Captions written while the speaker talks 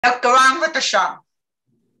Now go on with the show.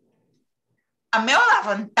 Meryl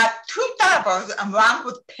Evans got two syllables and rhymed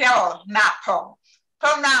with Pearl, not Pearl.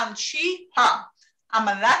 Pronouns she, her. I'm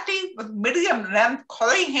a lefty with medium length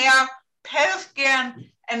curly hair, pale skin,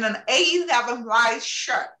 and an A11 rise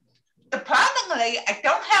shirt. Surprisingly, I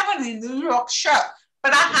don't have any New York shirt,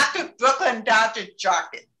 but I have this Brooklyn Dodgers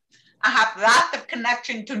jacket. I have lots of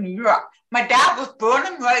connection to New York. My dad was born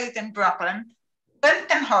and raised in Brooklyn,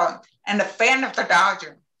 Bensonhurst, and a fan of the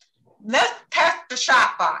Dodgers. Let's test the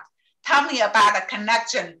shot box. Tell me about a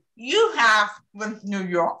connection you have with New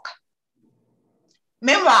York.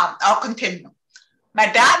 Meanwhile, I'll continue. My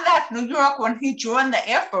dad left New York when he joined the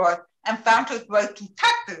Air Force and found his way to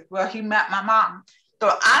Texas, where he met my mom.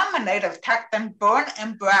 So I'm a native Texan, born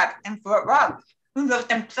and bred in Fort Worth, who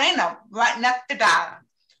lived in Plano, right next to Dallas.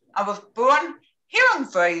 I was born hearing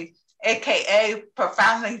free, aka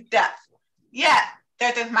profoundly deaf. Yet,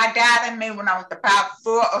 this is my dad and me when I was about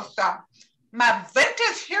 4 or so. My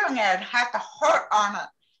vintage hearing aid has a heart on it,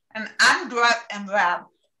 and I'm dressed in red.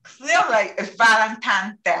 Clearly, it's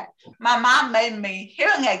Valentine's Day. My mom made me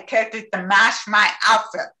hearing aid cases to match my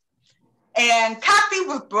outfit. And Kathy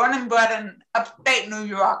was born and bred in upstate New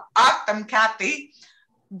York. Awesome, Kathy.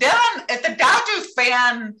 Dylan is a Dodgers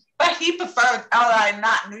fan, but he prefers LA,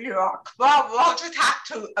 not New York. Well, we'll just have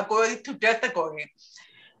to agree to disagree.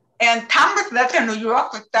 And Thomas lived in New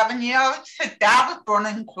York for 7 years. His dad was born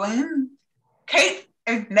in Queens. Kate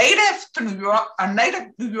is native to New York, a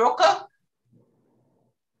native New Yorker.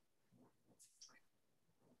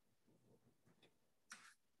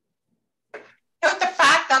 Here's the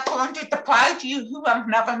fact that's going to surprise you who have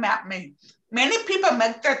never met me. Many people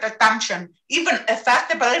make this assumption, even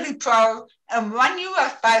accessibility pros and one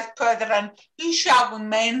U.S. vice president, he shall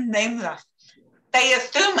remain nameless. They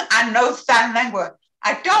assume I know sign language.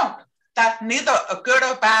 I don't. That's neither a good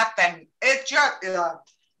or bad thing. It's just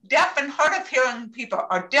deaf and hard of hearing people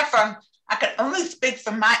are different. I can only speak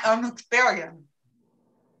from my own experience.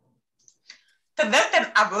 To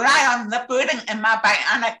listen, I rely on lip reading in my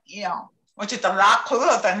bionic ear, which is a lot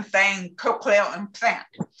cooler than saying cochlear implant.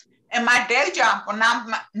 In my day job, when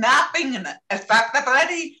I'm not being in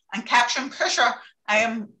accessibility and caption pusher, I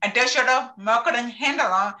am a digital marketing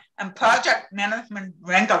handler and project management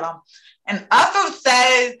wrangler. And also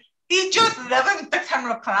says he just living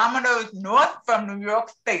 600 kilometers north from New York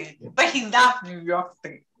State, but he loves New York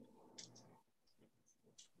State.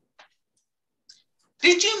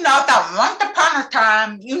 Did you know that once upon a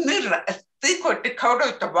time, you needed a secret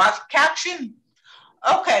decoder to watch caption?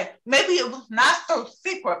 Okay, maybe it was not so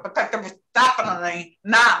secret because it was definitely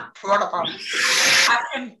not portable.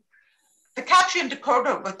 The caption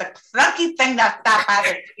decoder was the clunky thing that stopped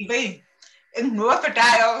by the TV. Ignore the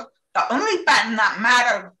dial. The only button that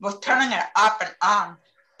mattered was turning it off and on.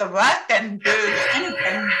 The rest didn't do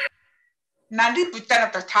anything 90%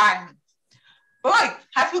 of the time. Boy,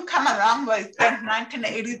 have you come a long way since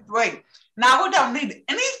 1983. Now we don't need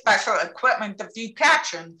any special equipment to view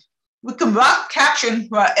captions. We can watch captions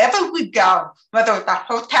wherever we go, whether it's a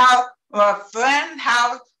hotel or a friend's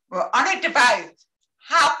house or on a device.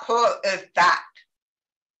 How cool is that?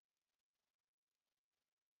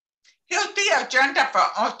 Here's the agenda for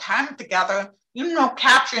our time together. You know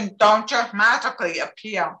captions don't just magically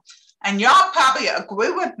appear. And y'all probably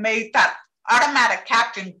agree with me that automatic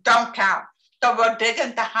captions don't count. So we're digging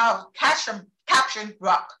into how captions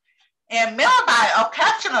work. And Mirabai, our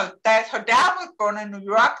captioner, says her dad was born in New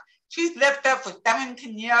York. She's lived there for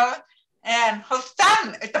 17 years. And her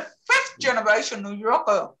son is the 5th generation New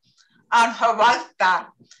Yorker on her wife's side.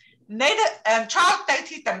 And Charles says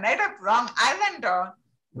he's a native Long Islander,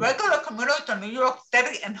 regular commuter to New York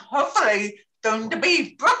City, and hopefully soon to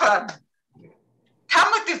be Brooklyn.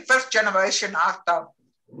 Thomas is 5th generation also.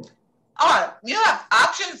 All right, you have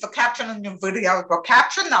options for captioning your videos or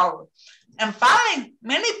caption those. And finally,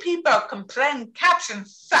 many people complain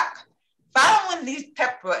captions suck. Following these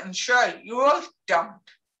tips will ensure yours don't.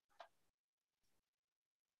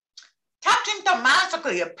 Captions don't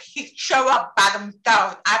magically show up by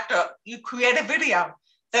themselves after you create a video.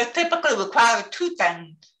 They typically require 2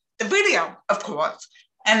 things. The video, of course,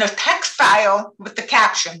 and the text file with the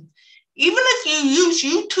caption. Even if you use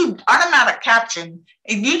YouTube automatic caption,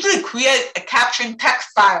 it usually creates a caption text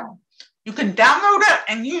file. You can download it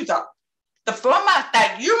and use it. The formats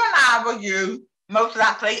that you and I will use most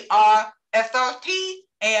likely are SRT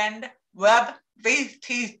and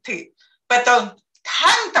WebVTT, but there's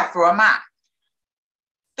tons of formats.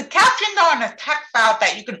 The captions are in a text file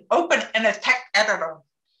that you can open in a text editor.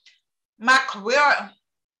 My career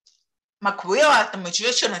as a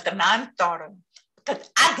magician is a non-starter because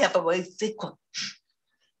I give away secrets.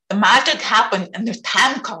 The magic happens in the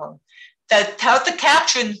time code that tells the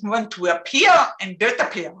caption when to appear and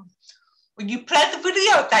disappear. When you play the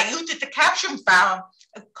video that uses the caption file,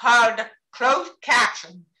 it's called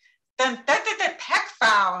closed-caption. Then this is a text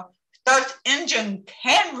file, search engine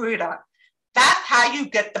can read it. That's how you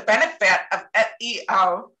get the benefit of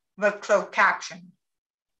SEO with closed caption.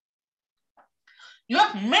 You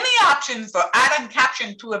have many options for adding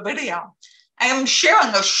caption to a video. I am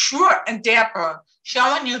sharing a short example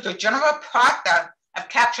showing you the general process of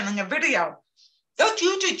captioning a video. Don't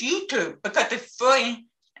use YouTube because it's free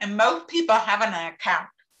and most people have an account.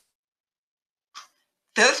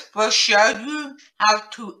 This will show you how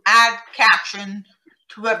to add caption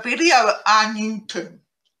to a video on YouTube.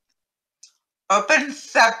 Open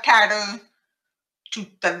subtitles to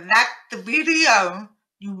select the video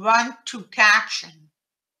you want to caption.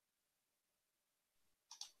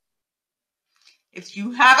 If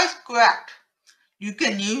you have a script, you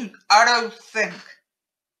can use auto-sync.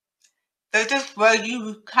 This is where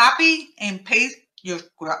you copy and paste your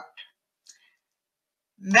script.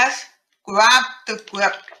 Let's grab the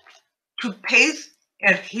script to paste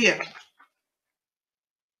it here.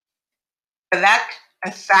 Select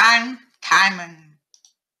Assign Timing.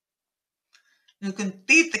 You can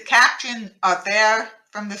see the captions are there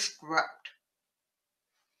from the script.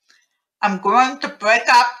 I'm going to break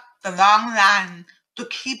up the long line to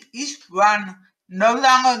keep each one no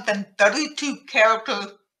longer than 32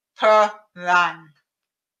 characters per line.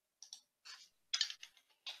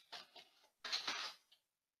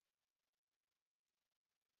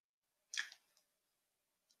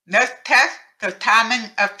 Let's test the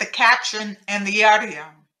timing of the caption and the audio.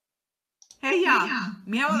 Hey y'all,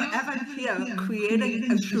 Meryl Evans here,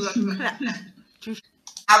 creating a short clip.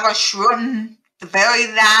 I will shorten the very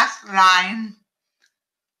last line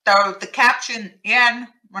so the caption ends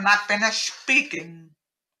when I finish speaking.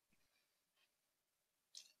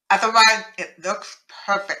 Otherwise, it looks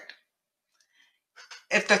perfect.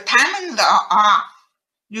 If the timings are off,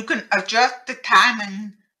 you can adjust the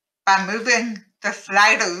timing by moving the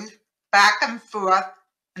sliders back and forth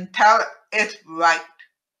until it's right.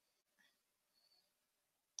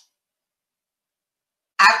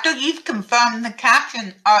 After you've confirmed the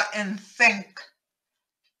captions are in sync,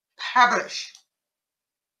 publish.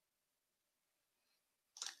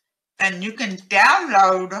 Then you can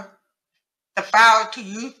download the file to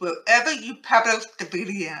use wherever you publish the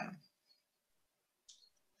video.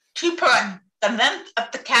 2 point, the length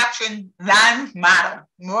of the caption lines matter.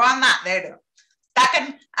 More on that later.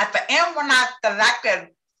 Second, at the end when I selected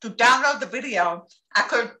to download the video, I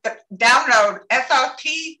could download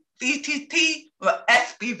SRT, VTT, or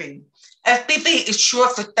SBV. SBV is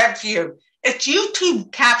short for text view. It's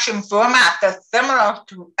YouTube caption format that's similar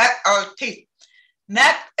to SRT.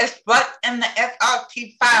 Next is what's in the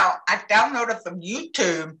SRT file I downloaded from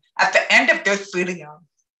YouTube at the end of this video.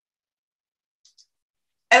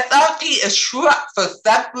 SRT is short for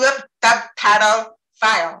subgroup subtitle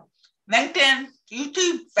file. LinkedIn,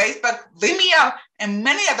 YouTube, Facebook, Vimeo, and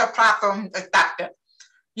many other platforms accept it.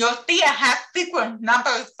 You'll see it has sequence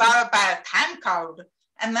numbers followed by a time code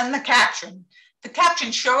and then the caption. The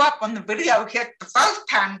caption show up when the video hits the first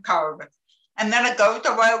time code, and then it goes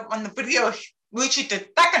away when the video reaches the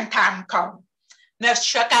second time code. Let's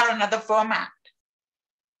check out another format.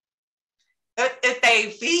 It is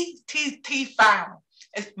a VTT file.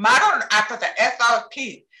 It's modeled after the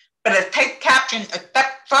SRT, but it takes caption a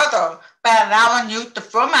step further by allowing you to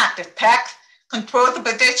format the text, control the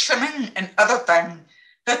positioning, and other things.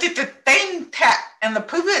 This is the same text in the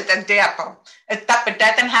previous example, except it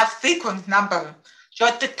doesn't have sequence numbers. So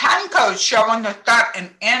it's the time code showing the start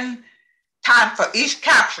and end time for each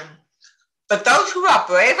caption. For those who are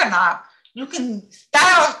brave enough, you can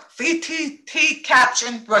style VTT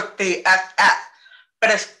captions with the SS, but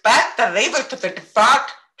it's best to leave it to the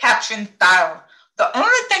default caption style. The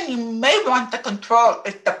only thing you may want to control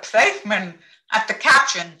is the placement of the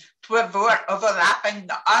caption to avoid overlapping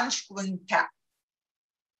the on-screen text.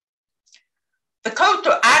 The code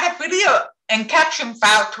to add a video and caption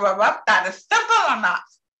file to a website is simple enough,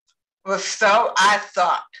 or so I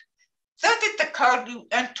thought. This is the code you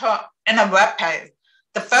enter in a web page.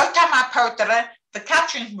 The first time I posted it, the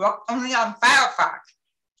captions worked only on Firefox.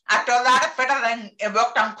 After a lot of fiddling, it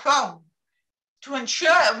worked on Chrome. To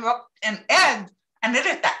ensure it worked in Edge, I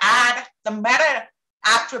needed to add the meta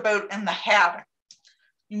attribute in the header.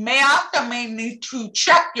 You may also need to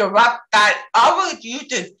check your website always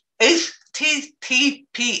uses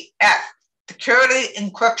HTTPS, security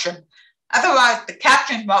encryption. Otherwise, the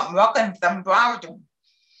captions won't work in some browsers.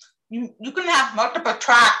 You can have multiple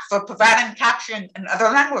tracks for providing captions in other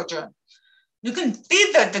languages. You can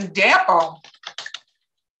see the example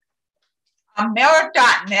on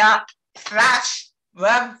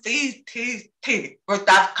mirror.net/webvtt, which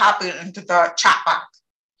I've copied into the chat box.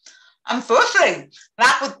 Unfortunately,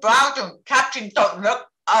 like with browser, captions don't look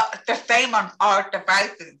the same on all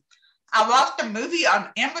devices. I watched a movie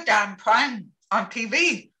on Amazon Prime on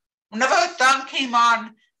TV. Whenever a song came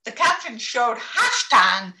on, the caption showed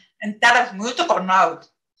hashtag instead of musical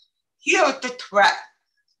notes. Here's the trick.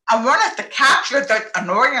 I wanted to capture the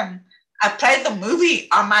annoying. I played the movie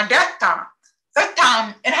on my desktop. This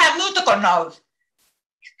time, it had musical notes.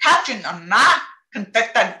 Captions are not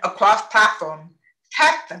consistent across platforms.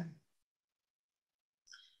 Test them.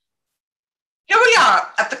 Here we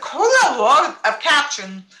are at the cola world of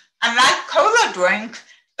captions, and like cola drinks,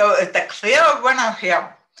 there is a clear winner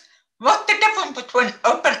here. What's the difference between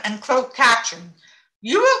open and closed caption?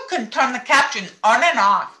 You can turn the caption on and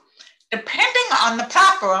off. Depending on the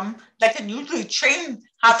platform, they can usually change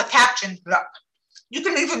how the captions look. You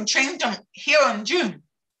can even change them here in Zoom.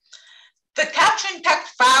 The caption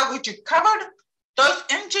text file which is covered, those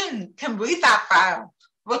engines can read that file,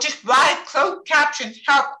 which is why closed captions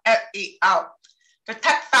help it out. The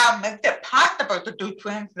text file makes it possible to do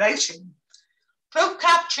translation. Closed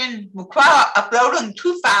captions require uploading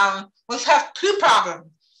two files, which has two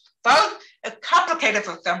problems. First, it's complicated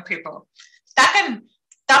for some people. Second,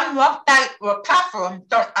 some websites or platforms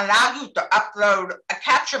don't allow you to upload a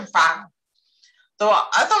caption file. There are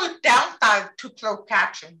other downsides to closed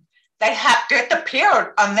captions. They have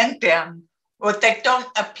disappeared on LinkedIn, or they don't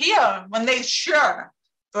appear when they should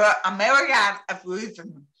for a myriad of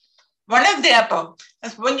reasons. One example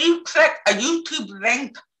is when you click a YouTube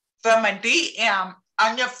link from a DM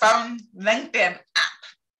on your phone's LinkedIn app.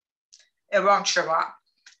 It won't show up.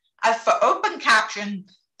 As for open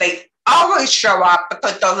captions, they always show up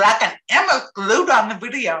because they're like an image glued on the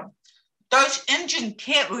video. Those engines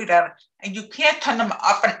can't read it, and you can't turn them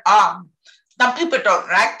off and on. Some people don't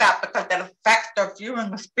like that because it affects their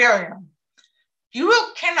viewing experience.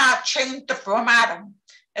 Viewers cannot change the formatting.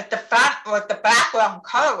 If the font or the background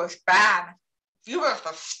color is bad, viewers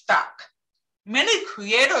are stuck. Many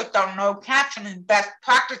creators don't know captioning best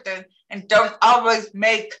practices and don't always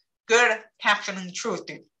make good captioning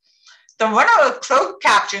choices. The winner is closed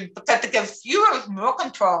captions because it gives viewers more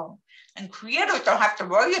control, and creators don't have to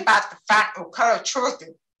worry about the font or color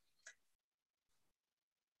choices.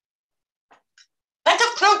 Think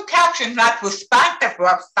of closed captions like responsive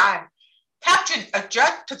websites. Captions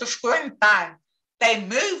adjust to the screen size. They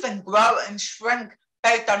move and grow and shrink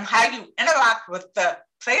based on how you interact with the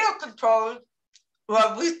player controls or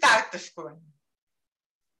resize the screen.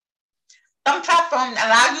 Some platforms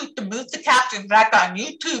allow you to move the captions like on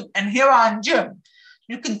YouTube and here on Zoom.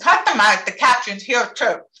 You can customize the captions here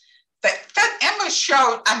too. The image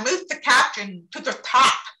shows I moved the caption to the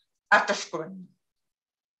top of the screen.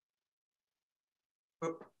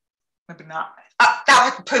 Maybe not. That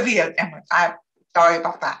was the previous image. I'm sorry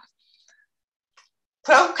about that.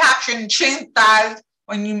 Closed caption change size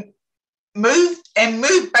when you move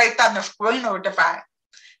based on the screen or device.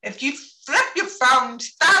 If you flip your phone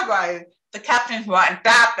sideways, the captions will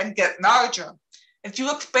adapt and get larger. If you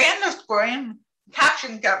expand the screen,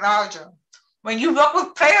 captions get larger. When you work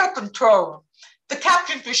with player control, the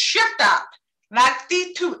captions will shift up, like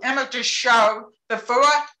these two images show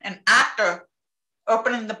before and after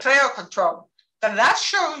opening the player control. The left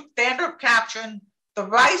shows standard caption, the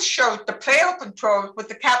right shows the player controls with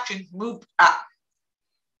the captions moved up.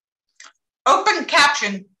 Open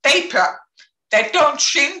captions stay put. They don't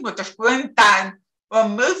change with the screen size or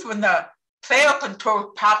move when the player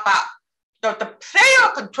controls pop up. So the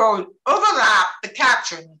player controls overlap the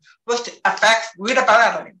caption, which affects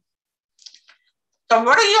readability. So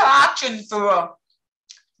what are your options for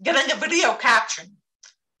getting a video caption?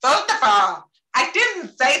 First of all, I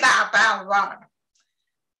didn't say that about one.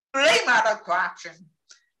 Free meta caption.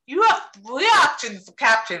 You have three options for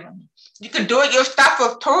captioning. You can do it yourself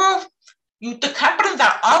with tools, use the company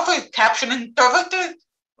that offers captioning services,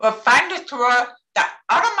 or find a tool that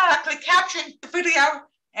automatically captions the video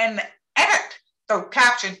and edit those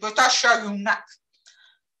captions, which I'll show you next.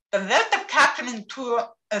 The list of captioning tools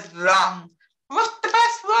is long. What's the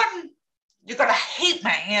best one? You're gonna hate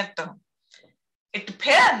my answer. It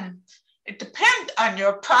depends. It depends on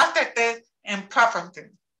your processes and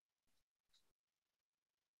preferences.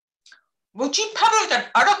 Would you publish an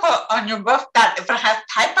article on your website if it has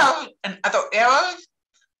typos and other errors?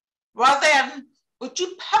 Well then, would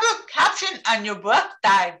you publish captions on your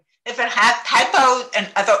website if it has typos and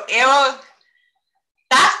other errors?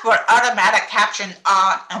 That's what automatic captions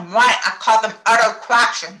are and why I call them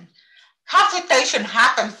auto-correction. Conversation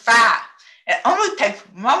happens fast. It only takes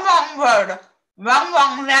one wrong word, one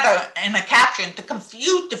wrong letter in a caption to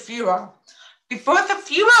confuse the viewer. Before the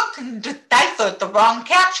viewer can decipher the wrong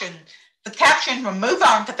caption, the caption will move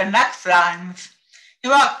on to the next lines.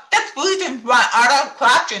 That's reasons why auto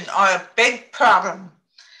captions are a big problem.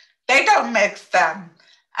 They don't make sense.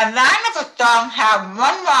 A line of a song had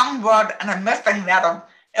one wrong word and a missing letter.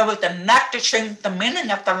 It was enough to change the meaning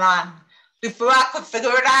of the line. Before I could figure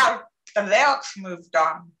it out, the lyrics moved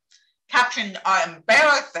on. Captions are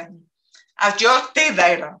embarrassing, as you'll see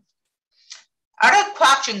later. Auto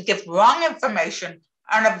caption gives wrong information.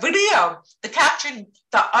 On a video, the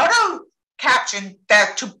auto caption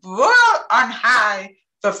says to broil on high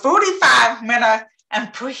for 45 minutes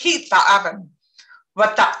and preheat the oven.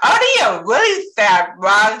 What the audio really said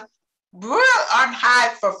was broil on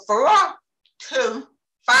high for 4 to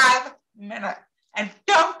 5 minutes and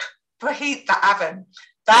don't preheat the oven.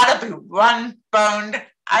 That'll be one burned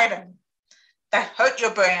item. That hurt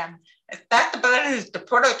your brand. Accessibility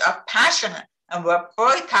supporters are passionate and will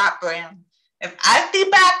boycott brands. If I see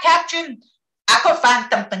bad captions, I could find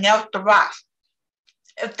something else to watch.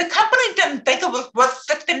 If the company didn't think it was worth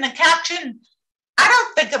fixing the caption, I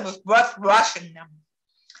don't think it was worth washing them.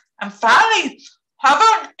 And finally,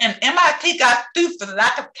 Harvard and MIT got sued for the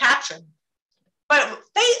lack of caption. But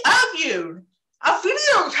they argued, our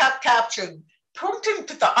videos have captions, pointing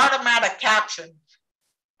to the automatic caption.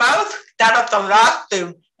 Both got up the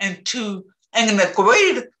lawsuit and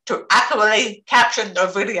agreed to accurately caption the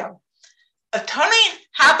video. Attorney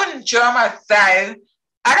Haben Germer says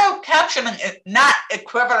auto captioning is not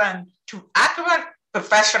equivalent to accurate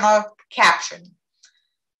professional caption.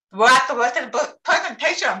 Throughout the rest of the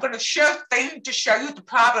presentation, I'm going to show things to show you the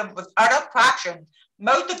problem with auto caption.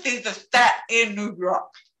 Most of these are set in New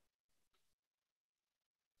York.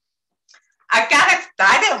 I got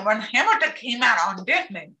excited when Hamilton came out on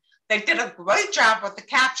Disney. They did a great job with the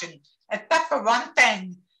caption, except for one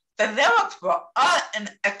thing. The lyrics were all in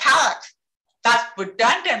italics. That's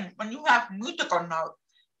redundant when you have musical notes.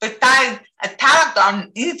 Besides, italics are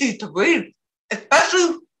easy to read,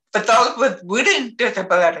 especially for those with reading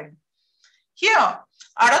disability. Here,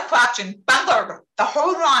 auto caption bungled the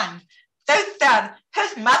whole line. They said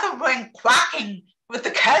his mother went quacking with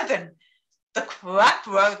the cousin. The correct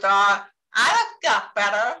words are, Alex got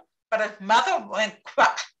better, but his mother went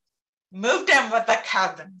quack. Moved in with the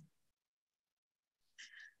cousin.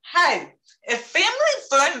 Hey, if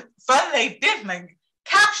family-friendly Disney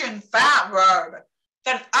captions that word,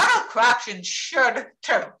 then auto caption should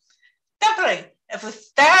too. Simply, if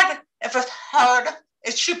it's said, if it's heard,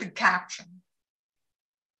 it should be captioned.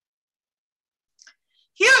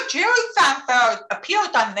 Here, Jerry Seinfeld appears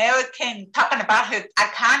on Larry King talking about his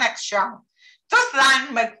iconic show. This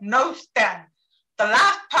line makes no sense. The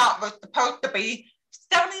last part was supposed to be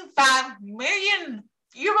 75 million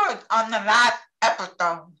viewers on the last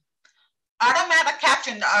episode. Automatic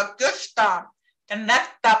captions are a good start. The next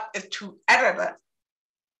step is to edit it.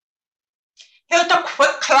 Here's a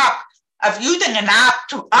quick clip of using an app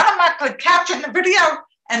to automatically caption the video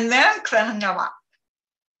and then cleaning it up.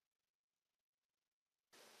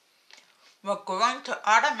 We're going to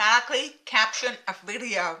automatically caption a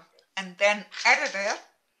video and then edit it.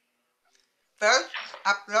 First,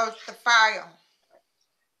 upload the file.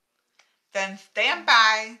 Then stand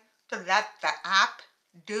by to let the app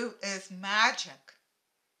do its magic.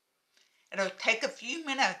 It'll take a few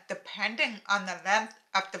minutes depending on the length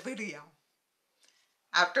of the video.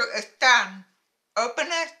 After it's done, open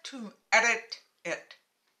it to edit it.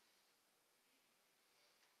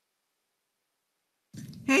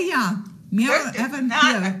 Hey, Meryl Evans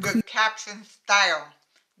not here. a good caption style.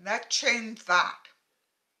 Let's change that.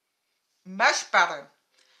 Much better.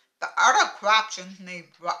 The auto captions need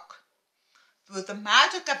work. Through the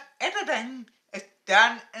magic of editing, it's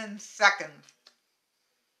done in seconds.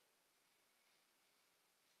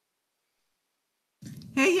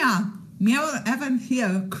 Hey, Meryl Evans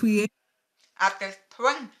here. At this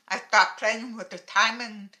point, I start playing with the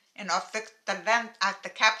timing and I'll fix the length as the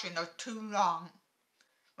captions are too long.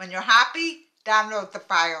 When you're happy, download the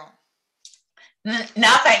file. Now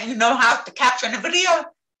that you know how to caption a video,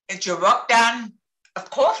 is your work done? Of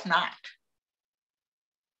course not.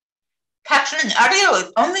 Captioning audio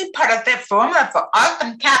is only part of their formula for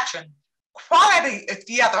awesome caption. Quality is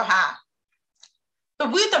the other half. The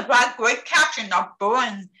reason why great captions are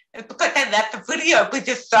boring is because they let the video be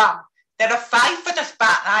the song. They don't fight for the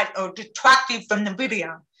spotlight or detract you from the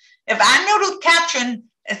video. If I know the caption,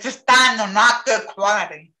 it's a sign they're not good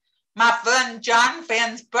quality. My friend John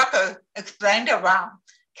Van Brooker explained it well.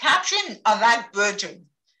 Captions are like bridges.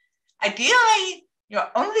 Ideally, you're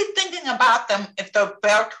only thinking about them if they're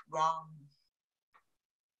built wrong.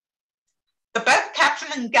 The best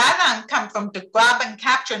captioning guidelines come from the Grab and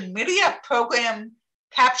Caption media program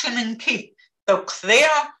Captioning Key, so clear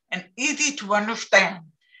and easy to understand.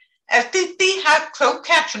 FCC has closed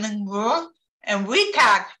captioning rules, and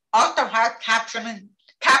WCAG also has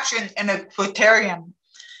captions in its criterion.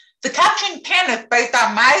 The caption 10 is based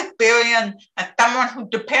on my experience as someone who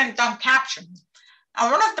depends on captions.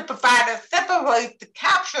 I wanted to provide a simple way to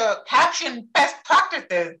caption best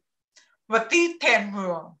practices with these 10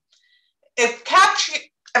 rules. If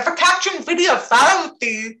a caption video follows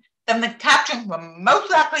these, then the caption will most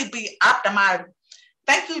likely be optimized.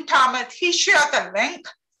 Thank you, Thomas. He shared the link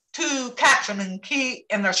to Captioning Key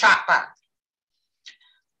in the chat box.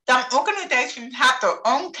 Some organizations have their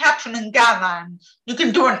own captioning guidelines. You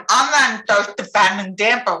can do an online search to find an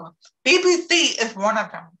example. BBC is one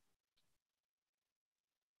of them.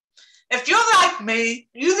 If you're like me,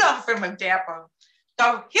 you love some examples.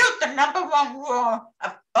 So here's the #1 rule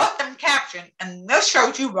of awesome caption, and this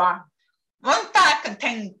shows you why. One side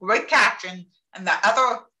contains great caption and the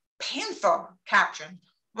other painful caption.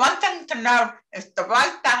 One thing to note is the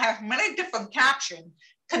right side has many different captions.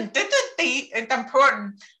 Consistency is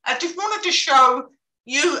important. I just wanted to show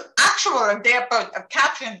you actual examples of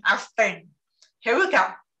captions I've seen. Here we go.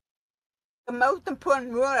 The most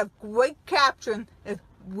important rule of great caption is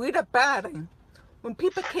readability. When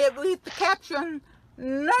people can't read the caption,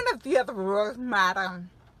 none of the other rules matter.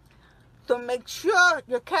 So make sure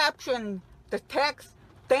your caption, the text,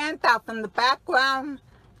 stands out from the background,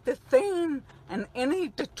 the scene, and any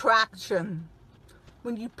distraction.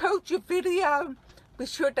 When you post your video, be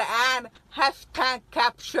sure to add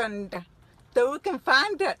 #captioned so we can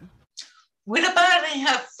find it. Readability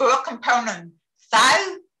has 4 components: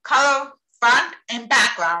 size, color, front, and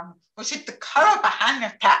background, which is the color behind the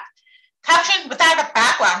text. Captions without a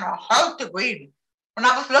background are hard to read. When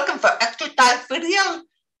I was looking for exercise videos,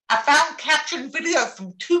 I found caption videos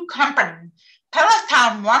from 2 companies.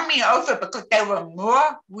 Peloton won me over because they were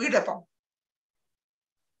more readable.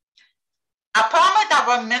 I promised I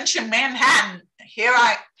would mention Manhattan. Here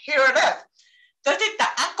it is. This is the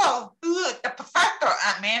uncle who is the professor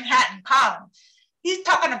at Manhattan College. He's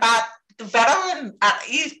talking about the Veteran at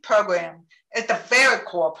Ease program. It's a very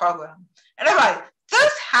cool program. Anyway,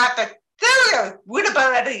 this has a serious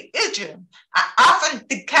readability issue. I often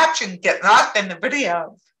see captions get lost in the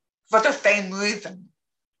videos for the same reason.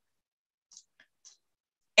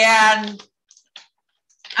 And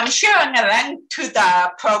I'm sharing a link to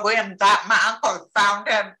the program that my uncle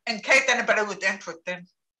founded in case anybody was interested.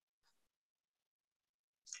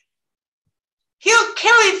 Here's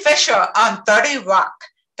Carrie Fisher on 30 Rock.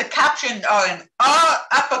 The captions are in all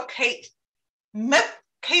uppercase.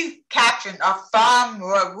 Mid-case captions are far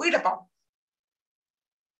more readable.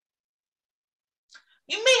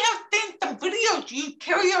 You may have seen some videos use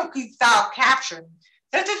karaoke-style captions.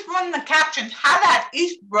 This is when the captions highlight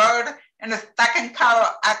each word in a second color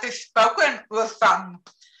as it's spoken or sung.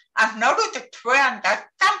 I've noticed a trend that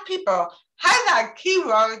some people highlight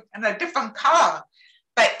keywords in a different color,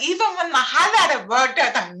 but even when the highlighted word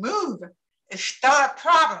doesn't move, it's still a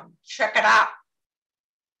problem. Check it out.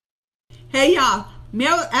 Hey y'all,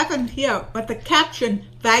 Meryl Evans here with the caption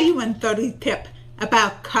value and 30 tip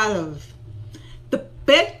about colors. The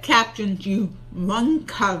best captions use one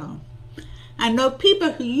color. I know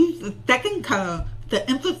people who use the second color to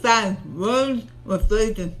emphasize words or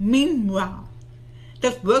phrases meanwhile.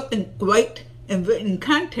 This works great in written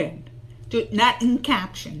content, just not in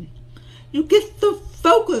caption. You get so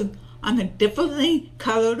focused on the differently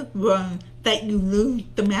colored words that you lose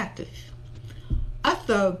the message.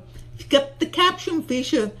 Also, skip the caption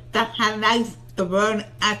feature that highlights the word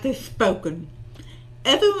as it's spoken.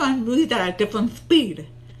 Everyone reads at a different speed.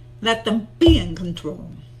 Let them be in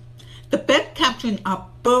control. The best captions are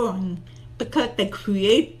boring because they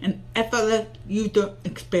create an effortless user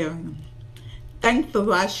experience. Thanks for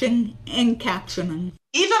watching and captioning.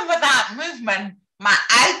 Even without movement, my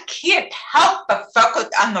eye can't help but focus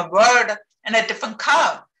on the word in a different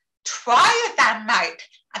color. Try as I might,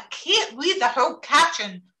 I can't read the whole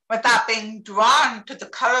caption without being drawn to the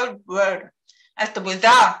colored word. As the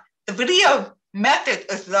result, the video message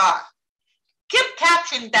is lost. Give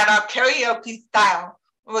captions that are karaoke style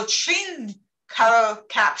or change color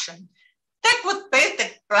caption. Stick with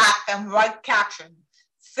basic black and white caption.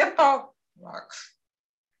 Simple works.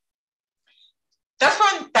 This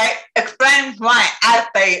one explains why I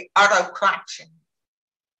say auto correction.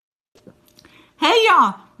 Hey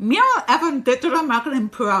y'all, Meryl Evans Digital Marketing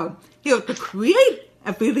Pro here to create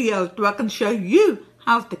a video so I can show you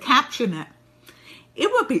how to caption it. It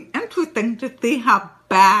will be interesting to see how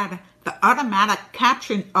bad the automatic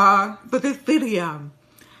captions are for this video.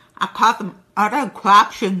 I call them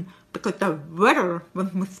auto-caption because the riddle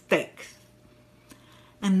was mistakes.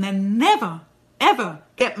 And they never, ever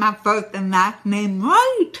get my first and last name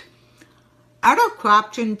right.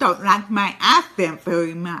 Auto-caption don't like my accent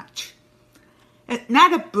very much. It's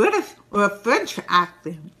not a British or a French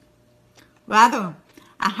accent. Rather,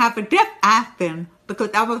 I have a deaf accent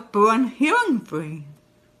because I was born hearing-free.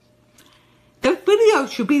 This video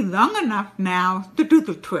should be long enough now to do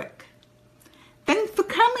the trick. Thanks for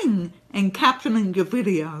coming and captioning your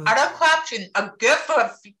videos. Auto-captions are good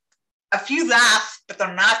for a few laughs, but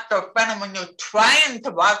they're not so funny when you're trying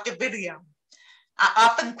to watch the video. I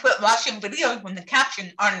often quit watching videos when the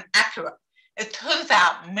captions aren't accurate. It turns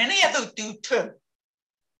out many others do too.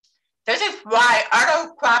 This is why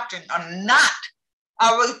auto-captions are not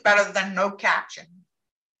always better than no caption.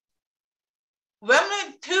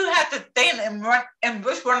 Gremlins 2 has a thing in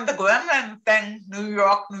which one of the Gremlins sings New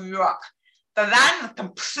York, New York. The line is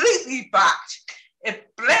completely botched.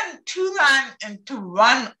 It blends two lines into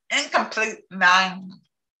one incomplete line.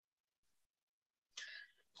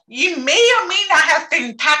 You may or may not have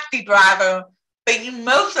seen Taxi Driver, but you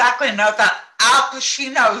most likely know that Al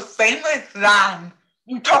Pacino's famous line,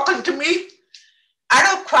 "You talking to me?"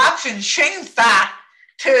 Auto-caption changed that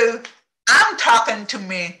to "I'm talking to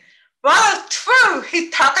me." While it's true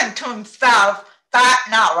he's talking to himself, that's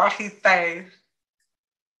not what he says.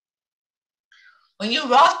 When you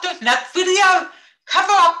watch this next video,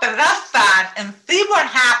 cover up the left side and see what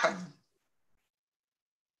happens.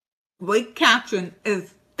 Great caption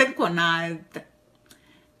is synchronized.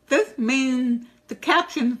 This means the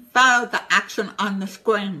caption follows the action on the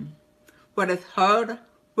screen. What is heard,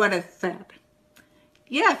 what is said.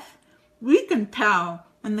 Yes, we can tell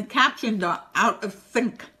when the captions are out of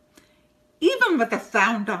sync, even with the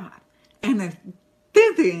sound off, and it's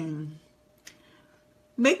dizzying.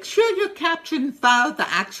 Make sure your caption follows the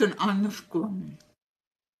action on the screen.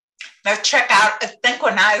 Now check out a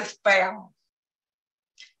synchronized fail.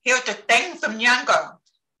 Here's the thing from younger.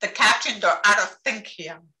 The captions are out of sync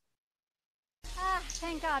here.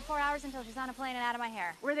 Thank God, 4 hours until she's on a plane and out of my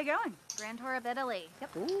hair. Where are they going? Grand tour of Italy.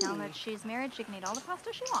 Yep. Ooh. Now that she's married, she can eat all the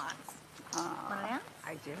pasta she wants. Want to dance?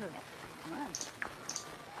 I do. Come on.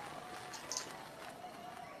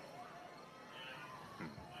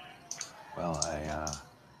 Well,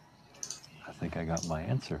 I think I got my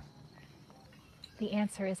answer. The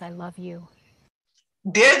answer is I love you.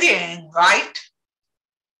 Dizzying, right?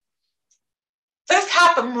 This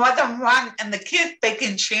happened more than once in the Kids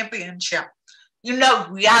Baking Championship. You know,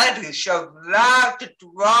 reality shows love to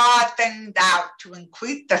draw things out to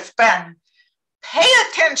increase the spin. Pay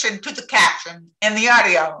attention to the caption and the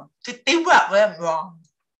audio to see what went wrong.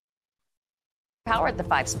 Powered the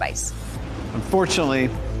 5-spice. Unfortunately,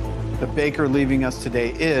 the baker leaving us today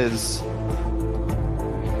is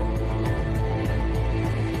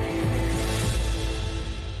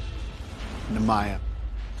Nemaya.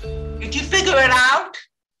 Did you figure it out?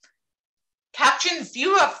 Caption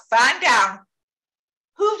viewer find out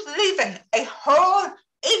who's leaving a whole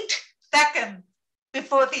 8 seconds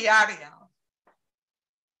before the audio.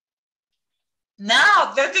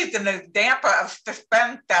 Now this is an example of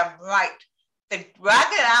suspense done right. They drag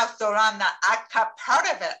it out so long that I cut part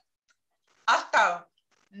of it. Also,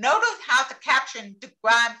 notice how the caption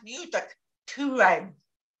describes music two ways.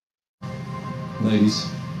 Ladies,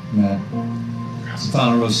 Matt, it's the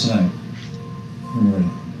final roast tonight. We're ready.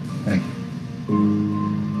 Thank you.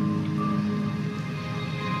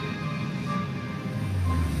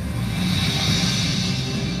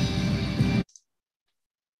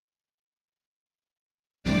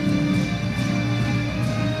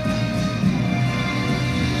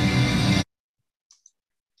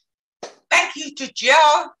 Thank you to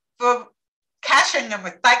Jill for catching the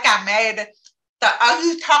mistake I made. The "Are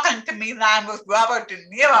you talking to me" line was Robert De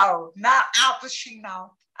Niro, not Al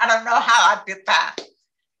Pacino. I don't know how I did that.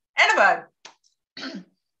 Anyway,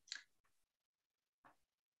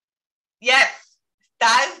 yes,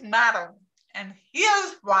 styles matter, and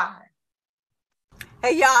here's why.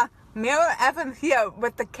 Hey y'all, Meryl Evans here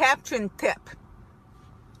with the caption tip.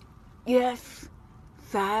 Yes,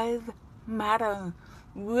 size matter.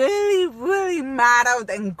 Really, really matters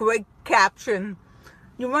in great caption.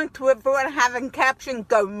 You want to avoid having captions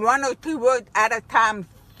go 1 or 2 words at a time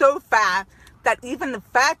so fast that even the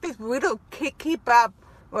fastest reader can't keep up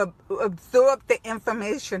or absorb the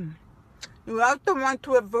information. You also want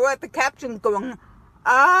to avoid the caption going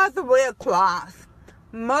all the way across.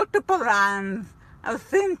 Multiple lines. I've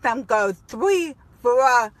seen some go 3,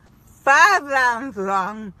 4, 5 lines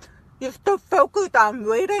long. You're so focused on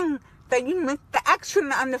reading that you miss the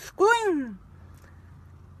action on the screen.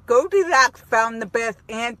 Goldilocks found the best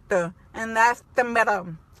answer. and that's the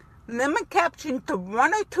middle. Limit caption to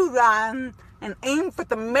 1 or 2 lines and aim for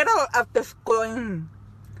the middle of the screen.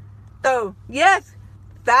 So, yes,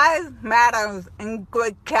 size matters in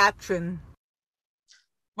good caption.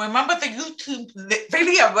 Remember the YouTube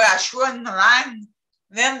video where I shortened the line?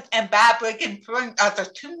 Then and bad breaking point are the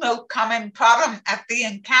two most common problems at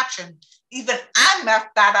being captioned. Even I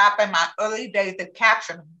messed that up in my early days of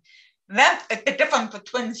captioning. Length is the difference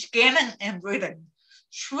between scanning and reading.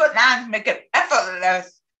 Short lines make it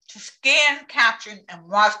effortless to scan, caption, and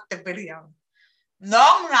watch the video.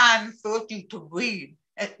 Long lines force you to read.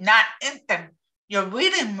 It's not instant. You're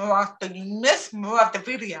reading more, so you miss more of the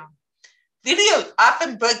video. Videos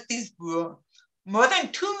often break these rules. More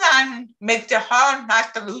than 2 lines makes it hard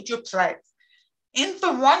not to lose your place. In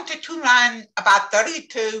for 1 to 2 lines, about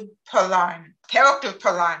 32 per line, characters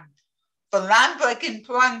per line. For line breaking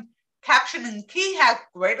point, captioning key has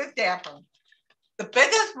greater damper. The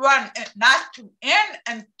biggest one is not to end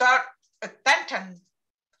and start a sentence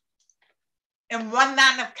in 1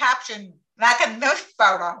 line of caption, like in this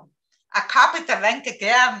photo. I copied the link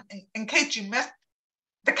again in case you missed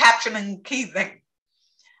the captioning key link.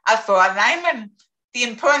 As for alignment, the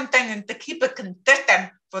important thing is to keep it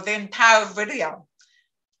consistent for the entire video.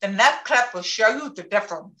 The next clip will show you the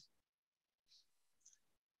difference.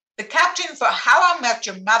 The captions for How I Met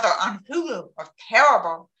Your Mother on Hulu are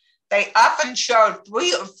terrible. They often show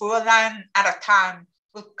 3 or 4 lines at a time,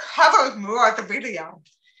 which covers more of the video.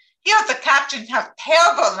 Here the captions have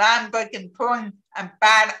terrible line breaking points and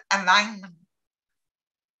bad alignment.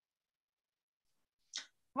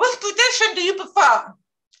 Which position do you prefer?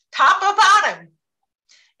 Top or bottom?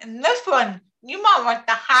 In this one, you might want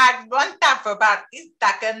to hide one side for about 8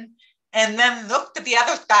 seconds and then look to the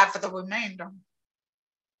other side for the remainder.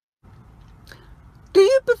 Do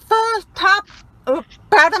you prefer top or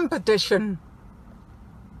bottom position?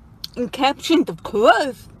 In captions, of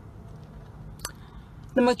course.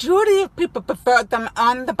 The majority of people prefer them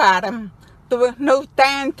on the bottom. There is no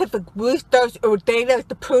scientific research or data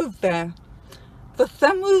to prove that. For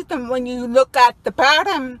some reason, when you look at the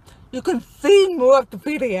bottom, you can see more of the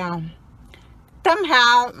video.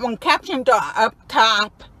 Somehow, when captions are up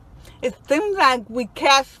top, it seems like we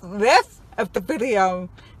catch less of the video.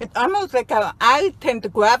 It's almost like our eyes tend to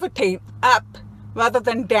gravitate up rather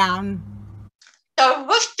than down. So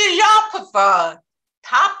which do y'all prefer?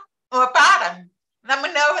 Top or bottom? Let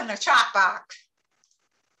me know in the chat box.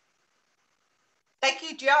 Thank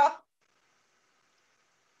you, Joe.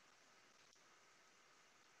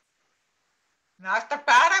 Not the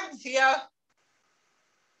bottoms here.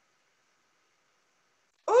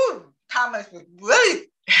 Ooh, Thomas was really.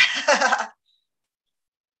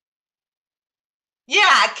 Yeah,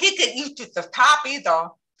 I can't get used to the top either.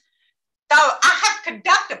 So I have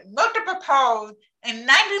conducted multiple polls and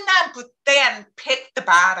 99% picked the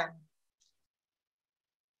bottom.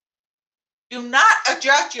 Do not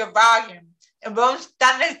adjust your volume. It won't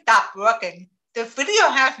suddenly stop working. The video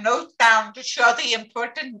has no sound to show the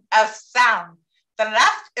importance of sound. The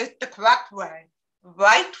left is the correct way.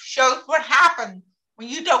 Right shows what happens when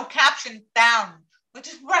you don't caption sound, which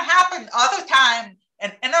is what happens all the time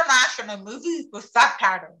in international movies with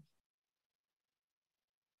subtitles.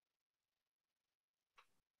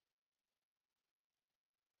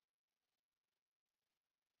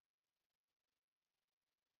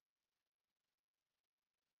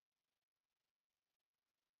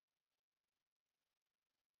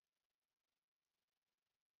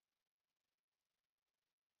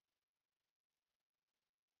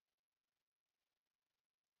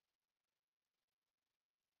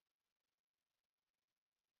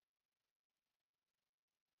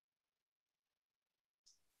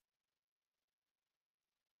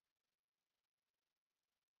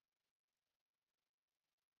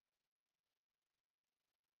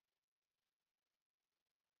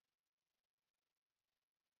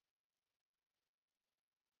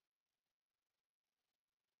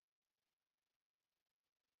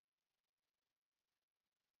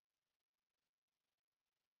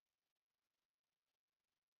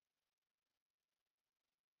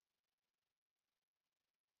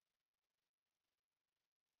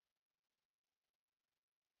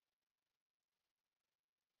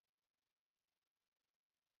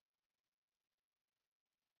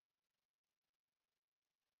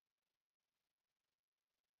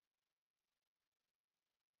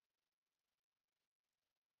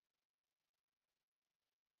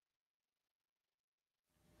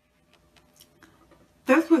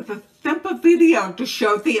 This was a simple video to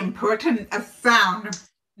show the importance of sound.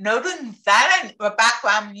 Noting silent or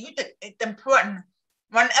background music is important.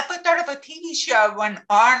 One episode of a TV show went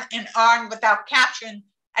on and on without caption,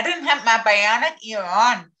 I didn't have my bionic ear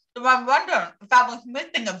on, so I wondered if I was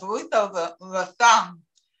missing a voiceover or a song.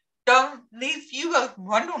 Don't leave viewers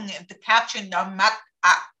wondering if the captions are mucked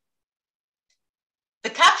up. The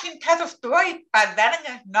caption tells a story by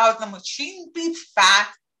letting us know the machine beats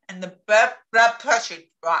fast and the blood pressure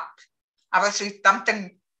drops. Obviously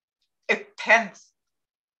something intense.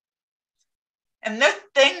 And this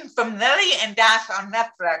thing from Lily and Dash on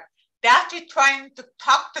Netflix, Dash is trying to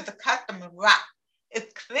talk to the customer rep.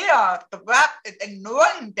 It's clear the rep is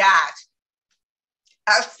ignoring Dash.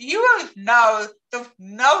 As viewers know, there's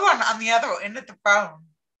no one on the other end of the phone.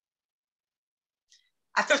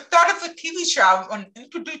 At the start of the TV show, when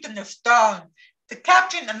introducing the stone, the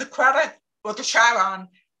caption and the credits for the Chiron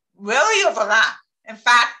really overlap. In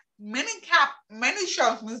fact, many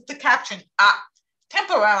shows move the caption up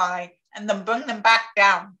temporarily and then bring them back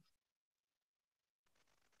down.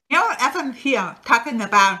 Meryl Evans here talking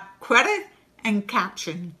about credit and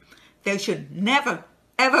caption. They should never,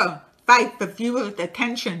 ever fight for viewers'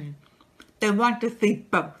 attention. They want to see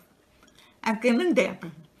both. I'll give an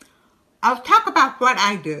example. I'll talk about what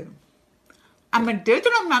I do. I'm a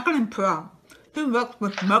digital marketing pro who works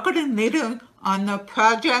with marketing leaders on their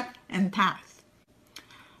projects and tasks.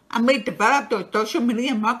 I may develop their social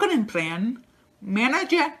media marketing plan,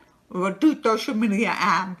 manage it, or do social media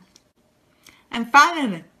ads. And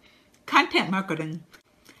finally, content marketing.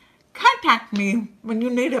 Contact me when you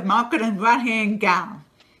need a marketing right-hand gal.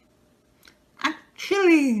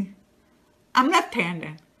 Actually, I'm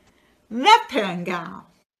left-handed. Left-hand gal.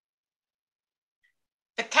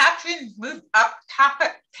 The captions move up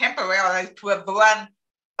temporarily to avoid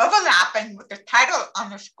overlapping with the title on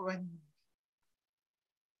the screen.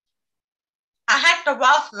 I had to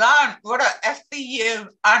watch Law and Order SVU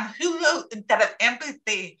on Hulu instead of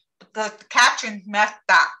NBC because the captions messed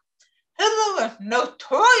up. Hulu is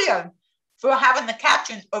notorious for having the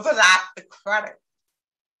captions overlap the credits.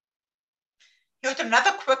 Here's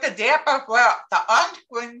another quick example where the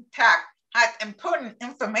on-screen text has important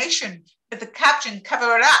information, but the caption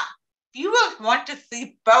cover it up. Viewers want to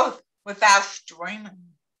see both without streaming.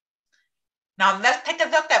 Now let's take a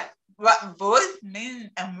look at what voice means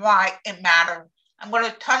and why it matters. I'm going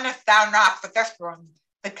to turn the sound off for this one.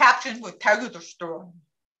 The caption will tell you the story.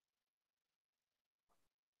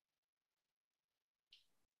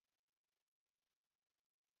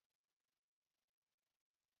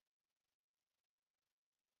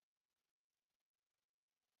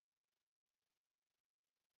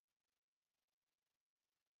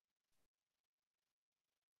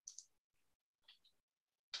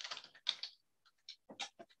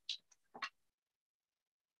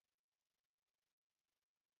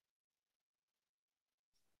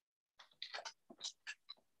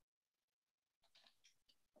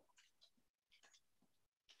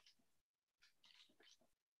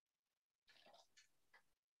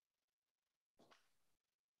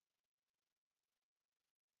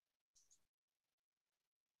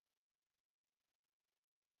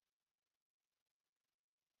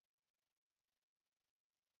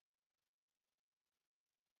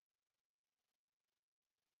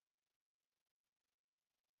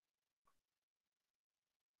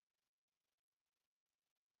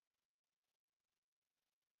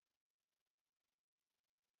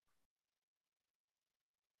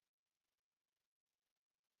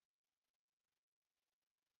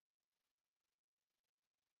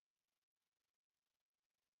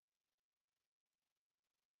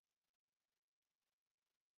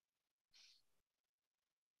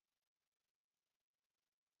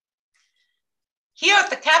 Here,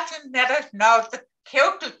 the caption let us know the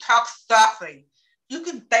character talks softly. You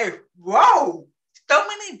can say, whoa, so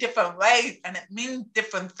many different ways, and it means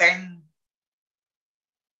different things.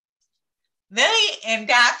 Lily and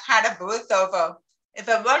Dash had a voiceover. If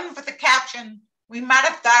it wasn't for the caption, we might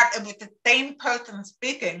have thought it was the same person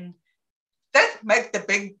speaking. This makes a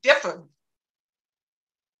big difference.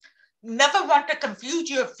 You never want to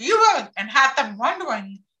confuse your viewers and have them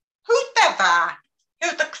wondering, who said that?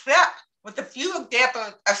 Here's a clip with a few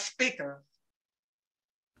examples of speakers.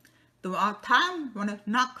 There are times when it's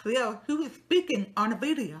not clear who is speaking on a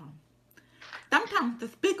video. Sometimes the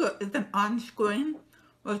speaker isn't on screen,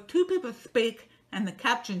 or two people speak and the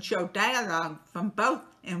captions show dialogue from both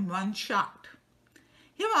in one shot.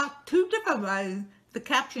 Here are two different ways the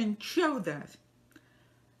captions show this.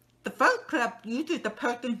 The first clip uses the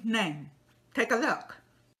person's name. Take a look.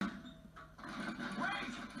 Wait!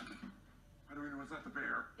 How do we know it's not the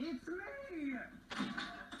bear? It's me!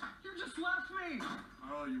 You just left me!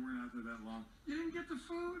 Oh, you weren't out there that long. You didn't get the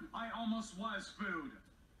food? I almost was food.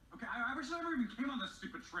 Okay, I wish I never even came on this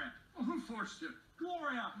stupid trip. Well, who forced you?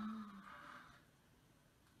 Gloria!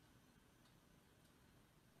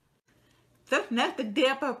 Just let the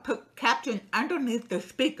developer put caption underneath the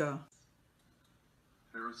speaker.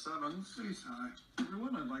 Paris Evans. Please, hi.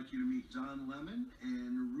 Everyone, I'd like you to meet Don Lemon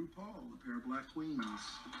and RuPaul, the pair of black queens.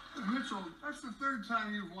 Mitchell, that's the third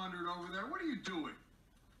time you've wandered over there. What are you doing?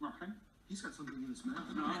 Nothing. He's got something in his mouth.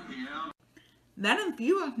 Oh, yeah. Letting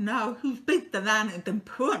viewers know who speaks the line is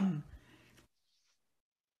important.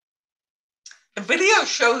 The video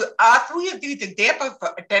shows all three of these examples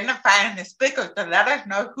for identifying the speakers to let us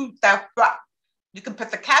know who they're from. You can put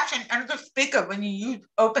the caption under the speaker when you use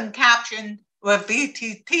open caption or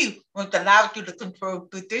VTT, which allows you to control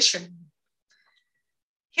position.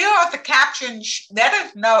 Here are the captions. Let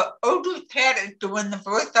us know Odoo Ted is doing the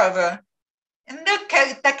voiceover. In this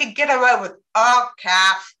case, they can get away with all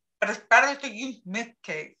caps, but it's better to use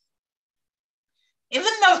mid-case.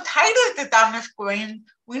 Even though Titus is on the screen,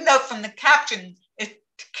 we know from the caption it's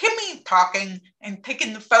Kimmy talking and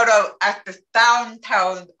taking the photo as the sound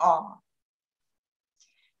tells all.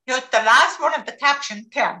 Here's the last one of the caption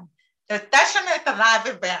 10. The session is a live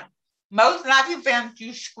event. Most live events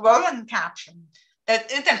use scrolling caption. That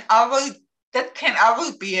can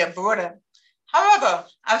always be avoided. However,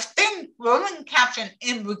 I've seen scrolling caption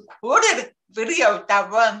in recorded videos that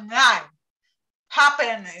run live. Pop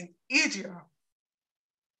in is easier.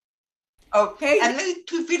 Okay, and these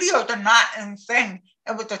two videos are not in sync.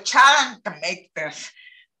 It was a challenge to make this.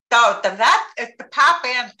 So the left is the pop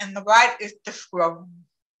in and the right is the scrolling.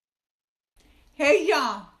 Hey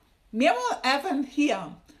y'all, Meryl Evans here,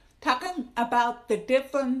 talking about the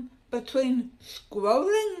difference between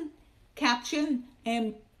scrolling caption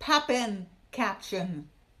and pop-in caption.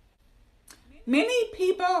 Many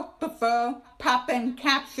people prefer pop-in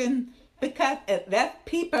caption because it lets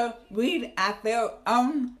people read at their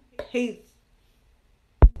own pace.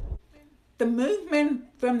 The movement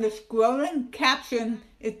from the scrolling caption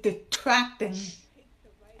is distracting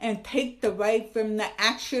and takes away from the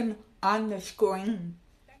action on the screen.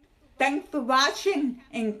 Thanks for watching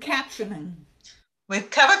and captioning. We've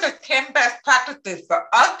covered the 10 best practices for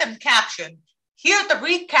awesome caption. Here's the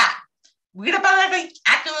recap. Readability,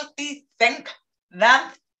 accuracy, sync,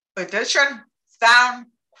 length, position, sound,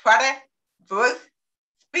 credit, voice,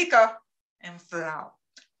 speaker, and flow.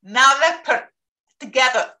 Now let's put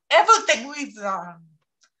together everything we've learned.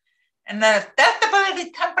 And the accessibility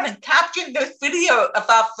company captioned this video of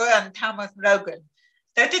our friend Thomas Logan.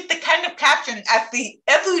 This is the kind of caption I see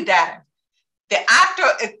every day. The actor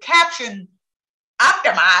is caption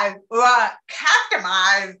optimized or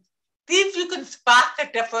customized. See if you can spot the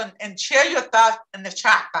difference and share your thoughts in the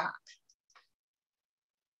chat box.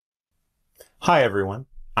 Hi everyone,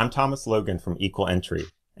 I'm Thomas Logan from Equal Entry,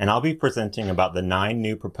 and I'll be presenting about the 9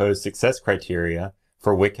 new proposed success criteria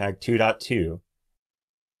for WCAG 2.2.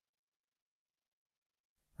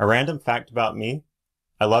 A random fact about me,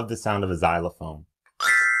 I love the sound of a xylophone.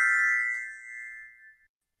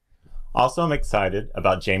 Also, I'm excited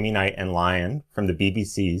about Jamie Knight and Lion from the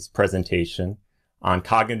BBC's presentation on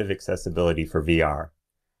cognitive accessibility for VR.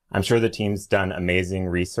 I'm sure the team's done amazing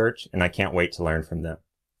research and I can't wait to learn from them.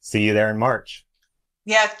 See you there in March.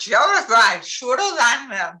 Yeah, Joe is right. Shorter line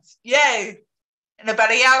lengths. Yay.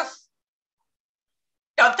 Anybody else?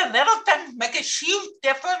 Don't the little things make a huge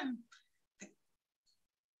difference?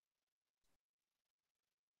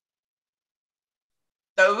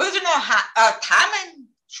 The original timing,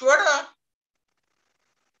 shorter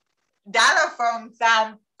xylophone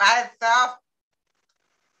sound by itself,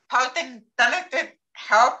 posting benefit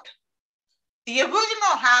helped. The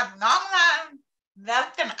original had long line,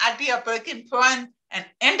 left an idea breaking point, and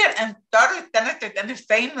ended and started sentences in the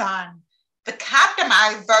same line. The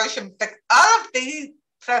customized version fixed all of these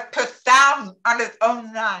to sound on its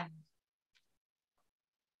own line.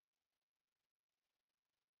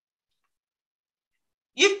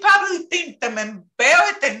 You've probably seen some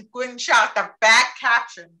embarrassing screenshots of bad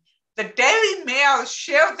captions. The Daily Mail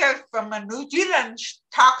shared this from a New Zealand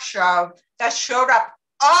talk show that showed up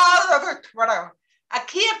all over Twitter. I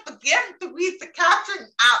can't begin to read the caption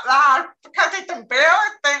out loud because it's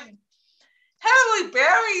embarrassing. Hillary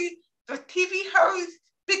Berry, the TV host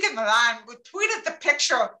speaking the line, retweeted the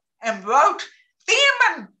picture and wrote,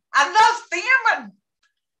 "Salmon, I love salmon."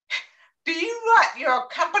 Do you want your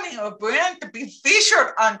company or brand to be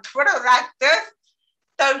featured on Twitter like this?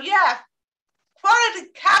 So yes, quality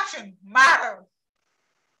caption matters.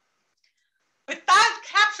 Besides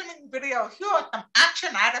captioning video, here are some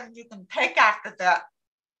action items you can take after that.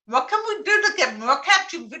 What can we do to get more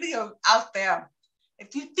caption videos out there?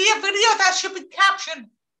 If you see a video that should be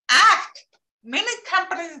captioned, ask. Many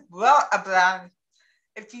companies will oblige.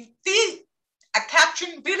 If you see a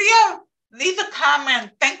captioned video, leave a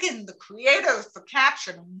comment thanking the creators for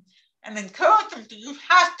captioning. and encourage them to use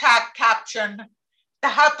hashtag caption to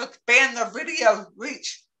help expand their video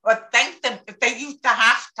reach, or thank them if they use the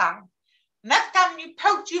hashtag. Next time you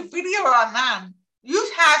post your video online,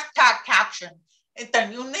 use hashtag caption. It's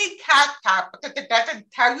a unique hashtag because it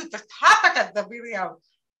doesn't tell you the topic of the video,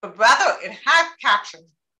 but rather it has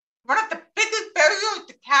captions. One of the biggest barriers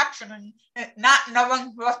to captioning is not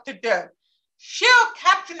knowing what to do. Share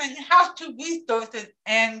captioning how-to resources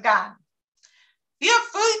and guides. Feel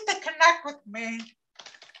free to connect with me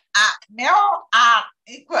at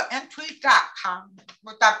Meryl@equalentry.com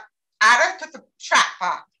with the added to the chat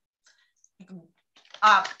box. You can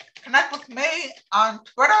connect with me on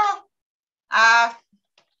Twitter at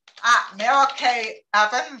Meryl K.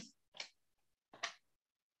 Evans.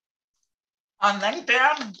 On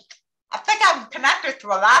LinkedIn, I think I'm connected to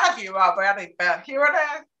a lot of you already, but here it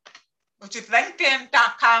is, which is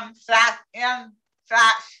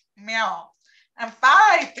linkedin.com/n/Meryl. And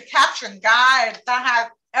finally, the caption guide that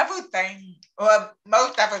has everything, or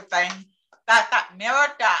most everything, that's at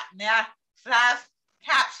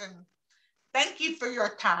Meryl.net/caption. Thank you for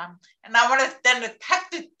your time. And I want to send a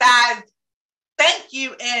Texas guys thank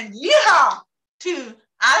you and yeehaw to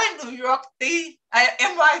Island New York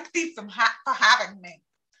NYC for having me.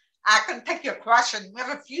 I can take your question. We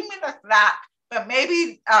have a few minutes left, but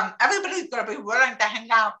maybe everybody's going to be willing to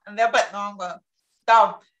hang out a little bit longer.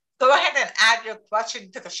 So go ahead and add your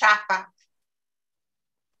question to the chat box.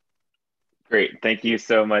 Great. Thank you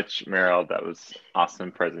so much, Meryl. That was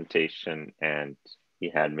awesome presentation, and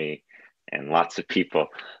you had me and lots of people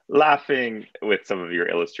laughing with some of your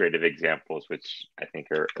illustrative examples, which I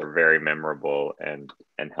think are very memorable and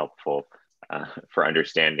helpful for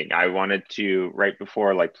understanding. I wanted to, right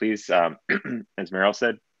before, please, as Meryl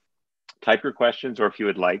said, type your questions, or if you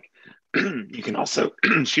would like, you can also,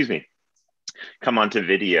 excuse me, come onto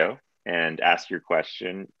video and ask your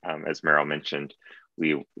question. As Meryl mentioned,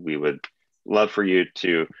 we would love for you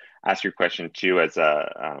to ask your question too as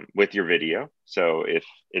with your video. So if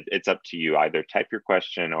it's up to you, either type your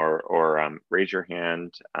question or raise your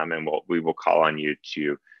hand, and we will call on you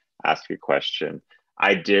to ask a question.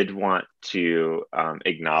 I did want to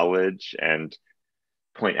acknowledge and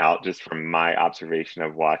point out, just from my observation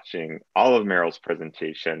of watching all of Meryl's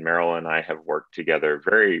presentation, Meryl and I have worked together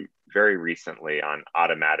very, very recently on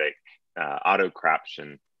auto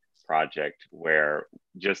caption project, where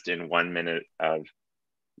just in 1 minute of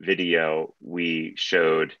video, we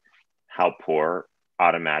showed how poor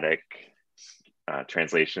automatic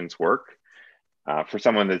translations work for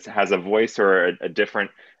someone that has a voice or a different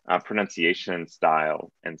pronunciation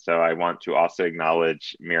style. And so I want to also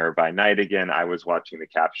acknowledge Mirror by Night again. I was watching the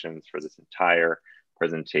captions for this entire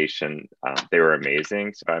presentation. They were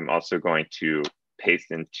amazing. So I'm also going to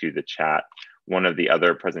paste into the chat one of the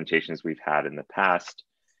other presentations we've had in the past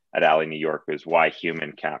at Alley, New York, was Why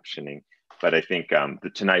Human Captioning. But I think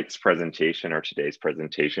tonight's presentation, or today's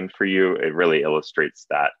presentation for you, it really illustrates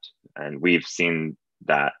that. And we've seen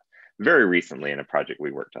that very recently in a project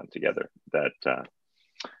we worked on together, that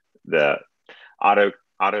the auto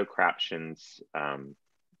captions,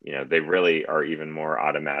 they really are even more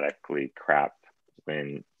automatically crap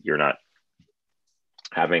when you're not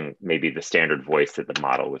having maybe the standard voice that the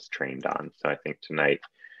model was trained on. So I think tonight,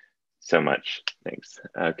 so much, thanks.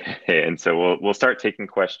 Okay, and so we'll start taking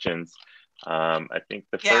questions. I think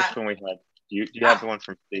the first one we had, do you have the one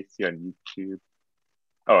from Stacy on YouTube?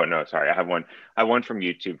 Oh no, sorry, I have one from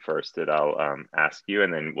YouTube first that I'll ask you,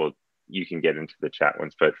 and then you can get into the chat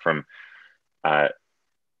ones. But from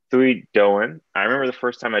Thuy Doan, I remember the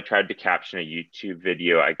first time I tried to caption a YouTube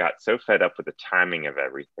video, I got so fed up with the timing of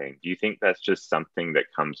everything. Do you think that's just something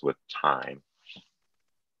that comes with time?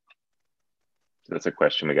 So that's a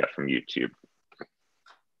question we got from YouTube.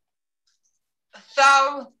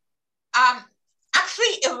 So,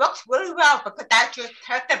 actually, it looks really well because I just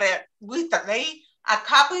tested it recently. I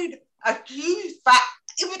copied a huge file.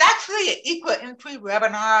 It was actually an equal entry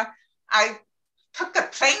webinar. I took a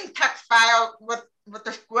plain text file with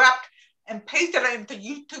the script and pasted it into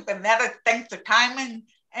YouTube and let it think the timing,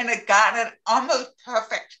 and it got it almost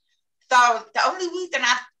perfect. So the only reason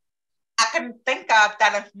I can think of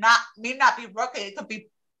that is may not be working, it could be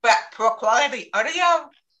poor quality audio,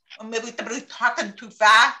 or maybe somebody's talking too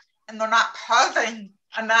fast and they're not pausing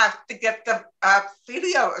enough to get the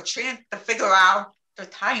video a chance to figure out the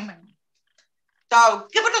timing. So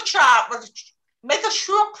give it a shot, make a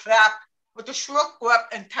short clip with a short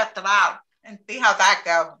script and test it out and see how that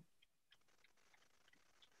goes.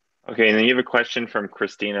 Okay, and then you have a question from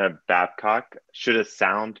Christina Babcock. Should a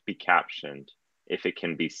sound be captioned if it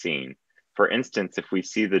can be seen? For instance, if we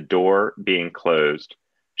see the door being closed,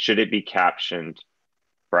 should it be captioned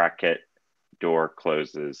bracket, door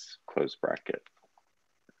closes, close bracket.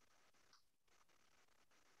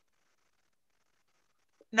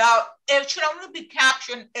 Now, it should only be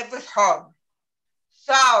captioned if it's heard.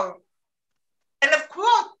 So, and of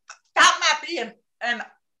course, that might be an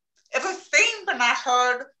if it's seen but not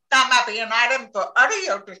heard, that might be an item for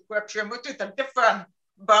audio description, which is a different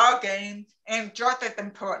ball game and just as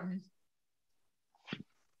important.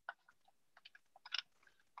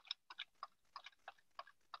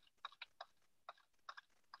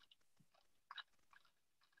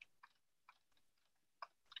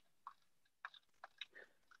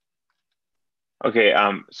 Okay,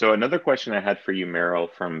 so another question I had for you, Meryl,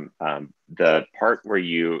 from the part where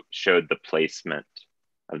you showed the placement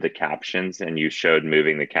of the captions and you showed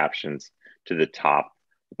moving the captions to the top,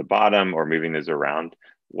 the bottom, or moving those around.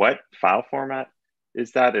 What file format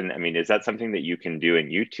is that? And I mean, is that something that you can do in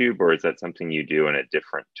YouTube, or is that something you do in a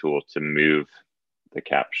different tool to move the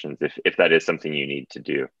captions, if that is something you need to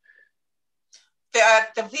do? The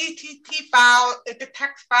VTT file is the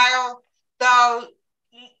text file, so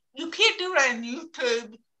you can't do it in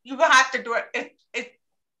YouTube. You will have to do it.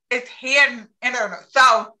 It's hidden internet.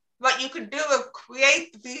 So what you can do is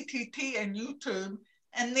create the VTT in YouTube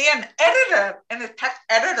and then edit it in the text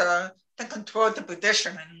editor to control the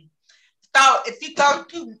positioning. So if you go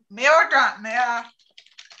to Meryl.net,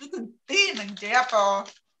 you can see an example.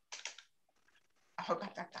 I hope I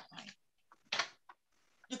got that right.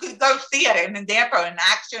 You can go see it in an example in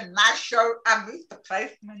action. And I moved the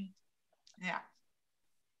placement. Yeah.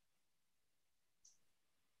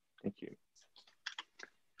 Thank you.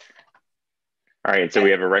 All right, so we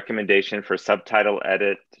have a recommendation for subtitle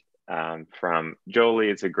edit from Jolie.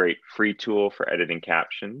 It's a great free tool for editing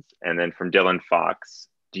captions. And then from Dylan Fox,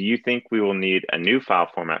 do you think we will need a new file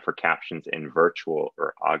format for captions in virtual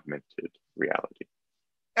or augmented reality?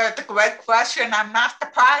 It's a great question. I'm not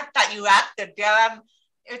surprised that you asked it, Dylan.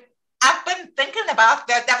 I've been thinking about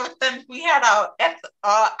that ever since we had our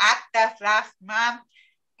access last month.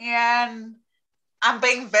 And I'm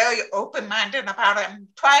being very open-minded about it. I'm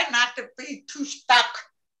trying not to be too stuck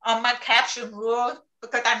on my caption rules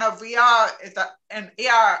because I know VR and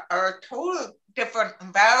AR are a total different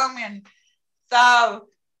environment. So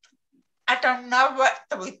I don't know what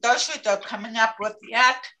the results are coming up with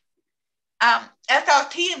yet.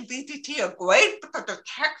 SLT and VTT are great because they're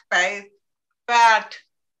text-based, but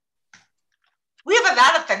we have a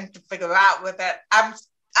lot of things to figure out with it. I'm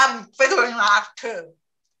figuring out too.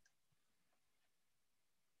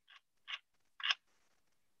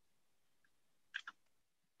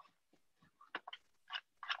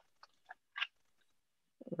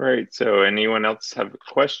 All right, so anyone else have a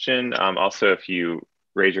question? Also, if you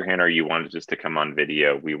raise your hand or you wanted just to come on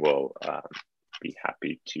video, we will be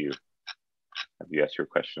happy to have you ask your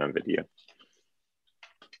question on video.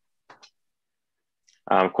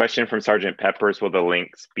 Question from Sergeant Peppers, will the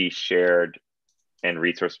links be shared and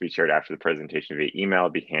resources be shared after the presentation via email?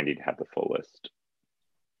 It'd be handy to have the full list.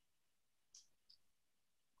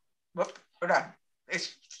 Whoop, hold on,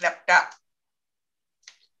 it's slipped up.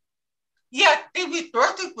 Yeah, the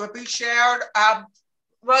resources will be shared.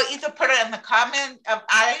 We'll either put it in the comments of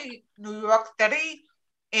New York City,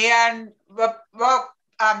 and we'll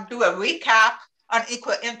do a recap on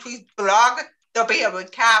Equal Entry's blog. There'll be a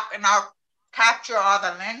recap, and I'll capture all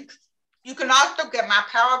the links. You can also get my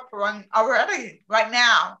PowerPoint already right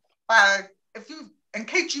now, but in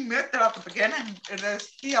case you missed it at the beginning, it is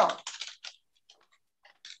here.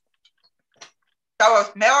 So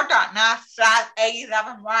it's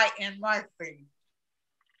Meryl.net/A11YNYC.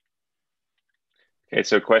 Okay,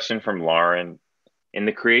 so question from Lauren. In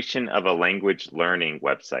the creation of a language learning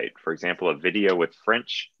website, for example, a video with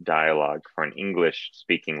French dialogue for an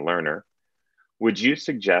English-speaking learner, would you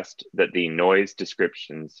suggest that the noise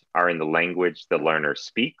descriptions are in the language the learner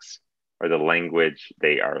speaks or the language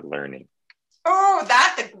they are learning? Oh,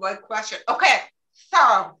 that's a good question. Okay,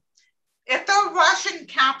 so if they're Russian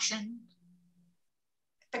captions,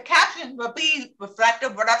 the caption will be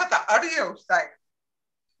reflective whatever the audio says.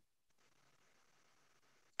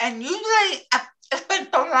 And usually, it's been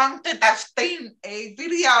so long since I've seen a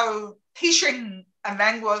video teaching a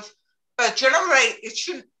language, but generally it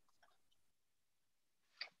shouldn't.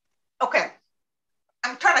 Okay,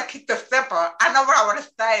 I'm trying to keep this simple. I know what I want to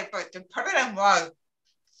say, but to put it in words.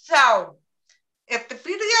 So, if the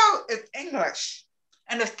video is English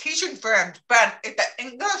and it's teaching friends, but it's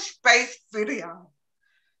an English-based video,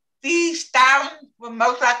 the sound will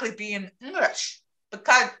most likely be in English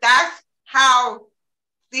because that's how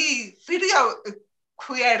the video is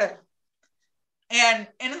created. And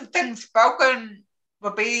anything spoken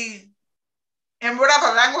will be in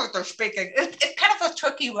whatever language they're speaking. It's kind of a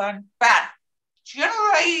tricky one, but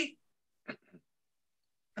generally,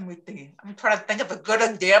 let me think. I'm trying to think of a good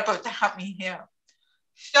example to help me here.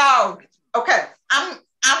 So, okay, I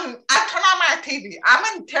turn on my TV.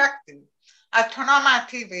 I'm in Texas. I turn on my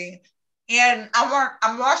TV, and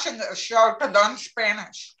I'm watching a show to learn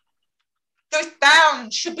Spanish. The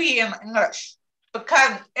sound should be in English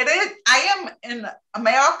because it is. I am in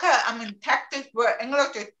America. I'm in Texas, where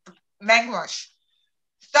English is the language.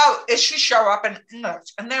 So it should show up in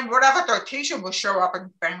English, and then whatever they're teaching will show up in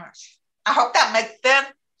Spanish. I hope that makes sense.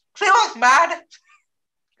 Clear as mud.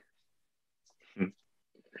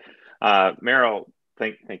 Meryl,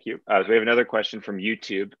 thank you. So we have another question from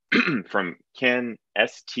YouTube from Ken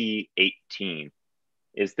ST18.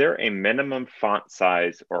 Is there a minimum font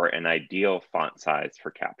size or an ideal font size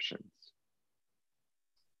for captions?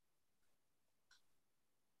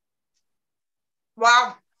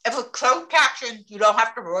 Well, if it's closed caption, you don't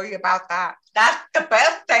have to worry about that. That's the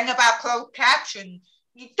best thing about closed caption.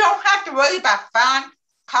 You don't have to worry about font,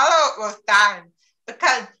 color, or style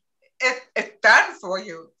because it's done for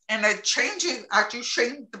you and it changes as you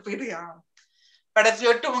change the video. But if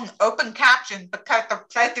you're doing open caption, because of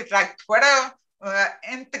places like Twitter or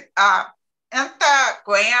Instagram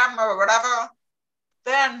or whatever,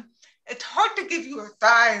 then it's hard to give you a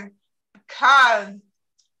size because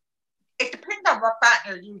it depends on what font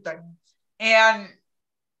you're using. And,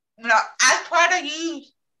 I try to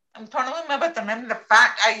use, I'm trying to remember the name of the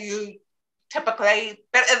font I use typically,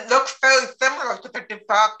 but it looks very similar to the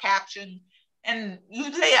default caption. And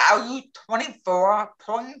usually I'll use 24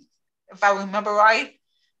 points, if I remember right.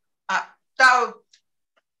 So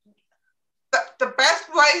the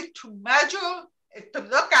best way to measure is to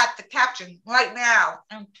look at the caption right now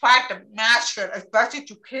and try to match it as best as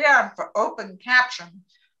you can for open caption.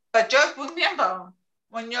 But just remember,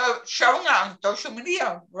 when you're showing it on social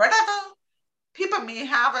media, whatever, people may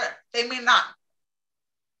have it, they may not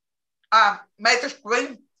make the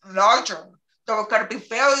screen larger. So it's going to be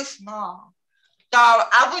very small. So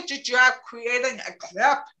I would suggest creating a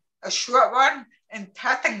clip, a short one, and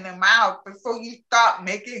testing them out before you start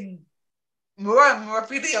making more and more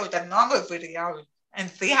videos and longer videos and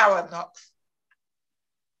see how it looks.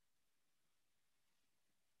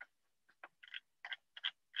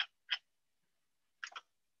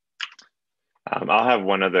 I'll have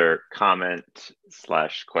one other comment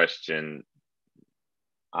 / question.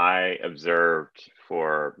 I observed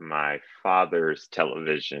for my father's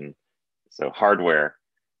television, so hardware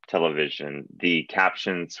television, the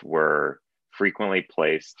captions were frequently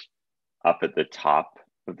placed up at the top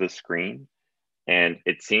of the screen. And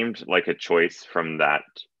it seemed like a choice from that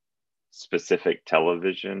specific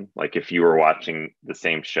television. Like if you were watching the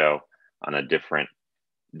same show on a different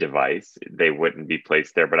device, they wouldn't be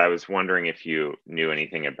placed there. But I was wondering if you knew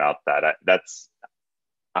anything about that. That's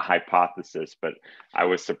a hypothesis, but I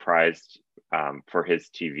was surprised for his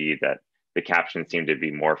TV that the captions seemed to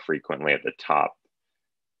be more frequently at the top.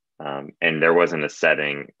 And there wasn't a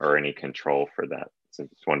setting or any control for that. So I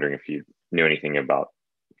was wondering if you knew anything about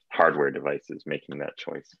hardware devices making that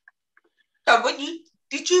choice. So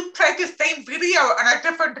did you play the same video on a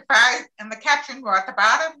different device and the caption were at the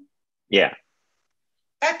bottom? Yeah.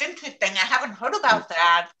 That's interesting. I haven't heard about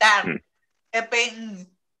that. It being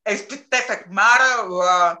a specific model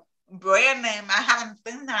or brand name, I haven't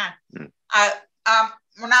seen that.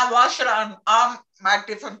 When I watch it on my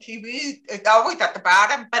different TVs, it's always at the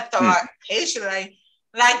bottom, but occasionally,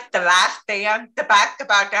 like The Last Stand, the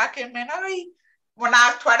basketball documentary, when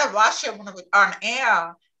I try to watch it when it was on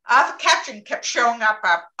air, the caption kept showing up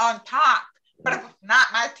on top, but it was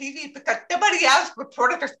not my TV because everybody else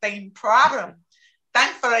reported the same problem.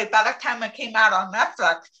 Thankfully, by the time it came out on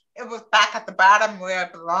Netflix, it was back at the bottom where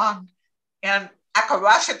it belonged. And I could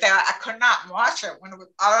watch it there. I could not watch it when it was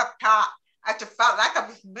all up top. I just felt like I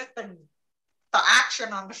was missing the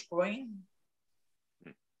action on the screen.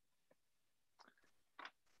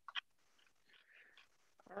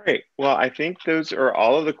 All right. Well, I think those are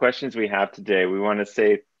all of the questions we have today. We want to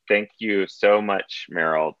say thank you so much,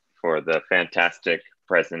 Meryl, for the fantastic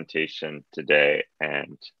presentation today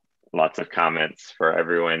and lots of comments for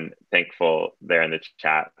everyone. Thankful there in the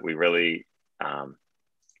chat. We really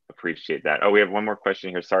appreciate that. Oh, we have one more question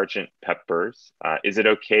here. Sergeant Peppers, is it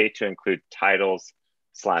okay to include titles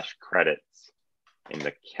 / credits in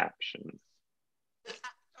the captions?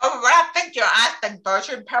 Oh, what I think you're asking,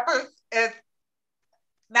 Sergeant Peppers, is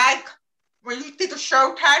like when you see the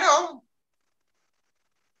show title,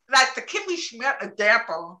 like the Kimmy Schmidt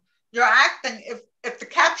example, you're asking if the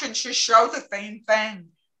caption should show the same thing.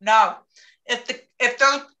 No, if it's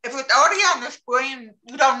already on the screen,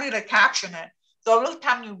 you don't need to caption it. So every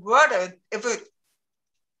time you read it was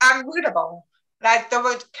unreadable. Like there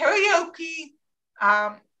was karaoke,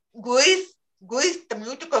 Grease, the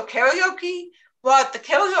musical karaoke. Well, the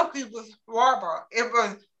karaoke was horrible. It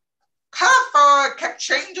was colorful, it kept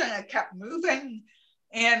changing, it kept moving.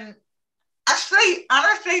 And actually,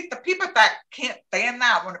 honestly, the people that can't stand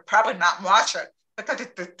that would probably not watch it because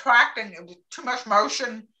it's distracting, it was too much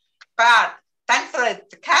motion. But thankfully,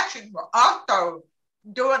 the captions were also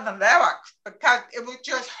doing the lyrics because it was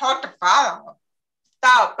just hard to follow.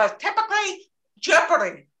 So, but typically,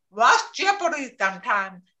 Jeopardy, watch Jeopardy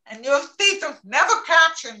sometime, and you'll see there's never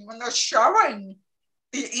caption when they're showing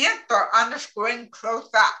the answer on the screen close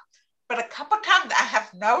up. But a couple times I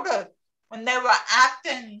have noticed when they were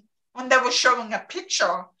acting, when they were showing a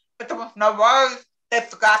picture, but there was no words, they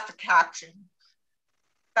forgot the caption.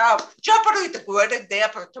 So Jeopardy is a good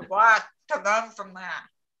example to watch, to learn from that.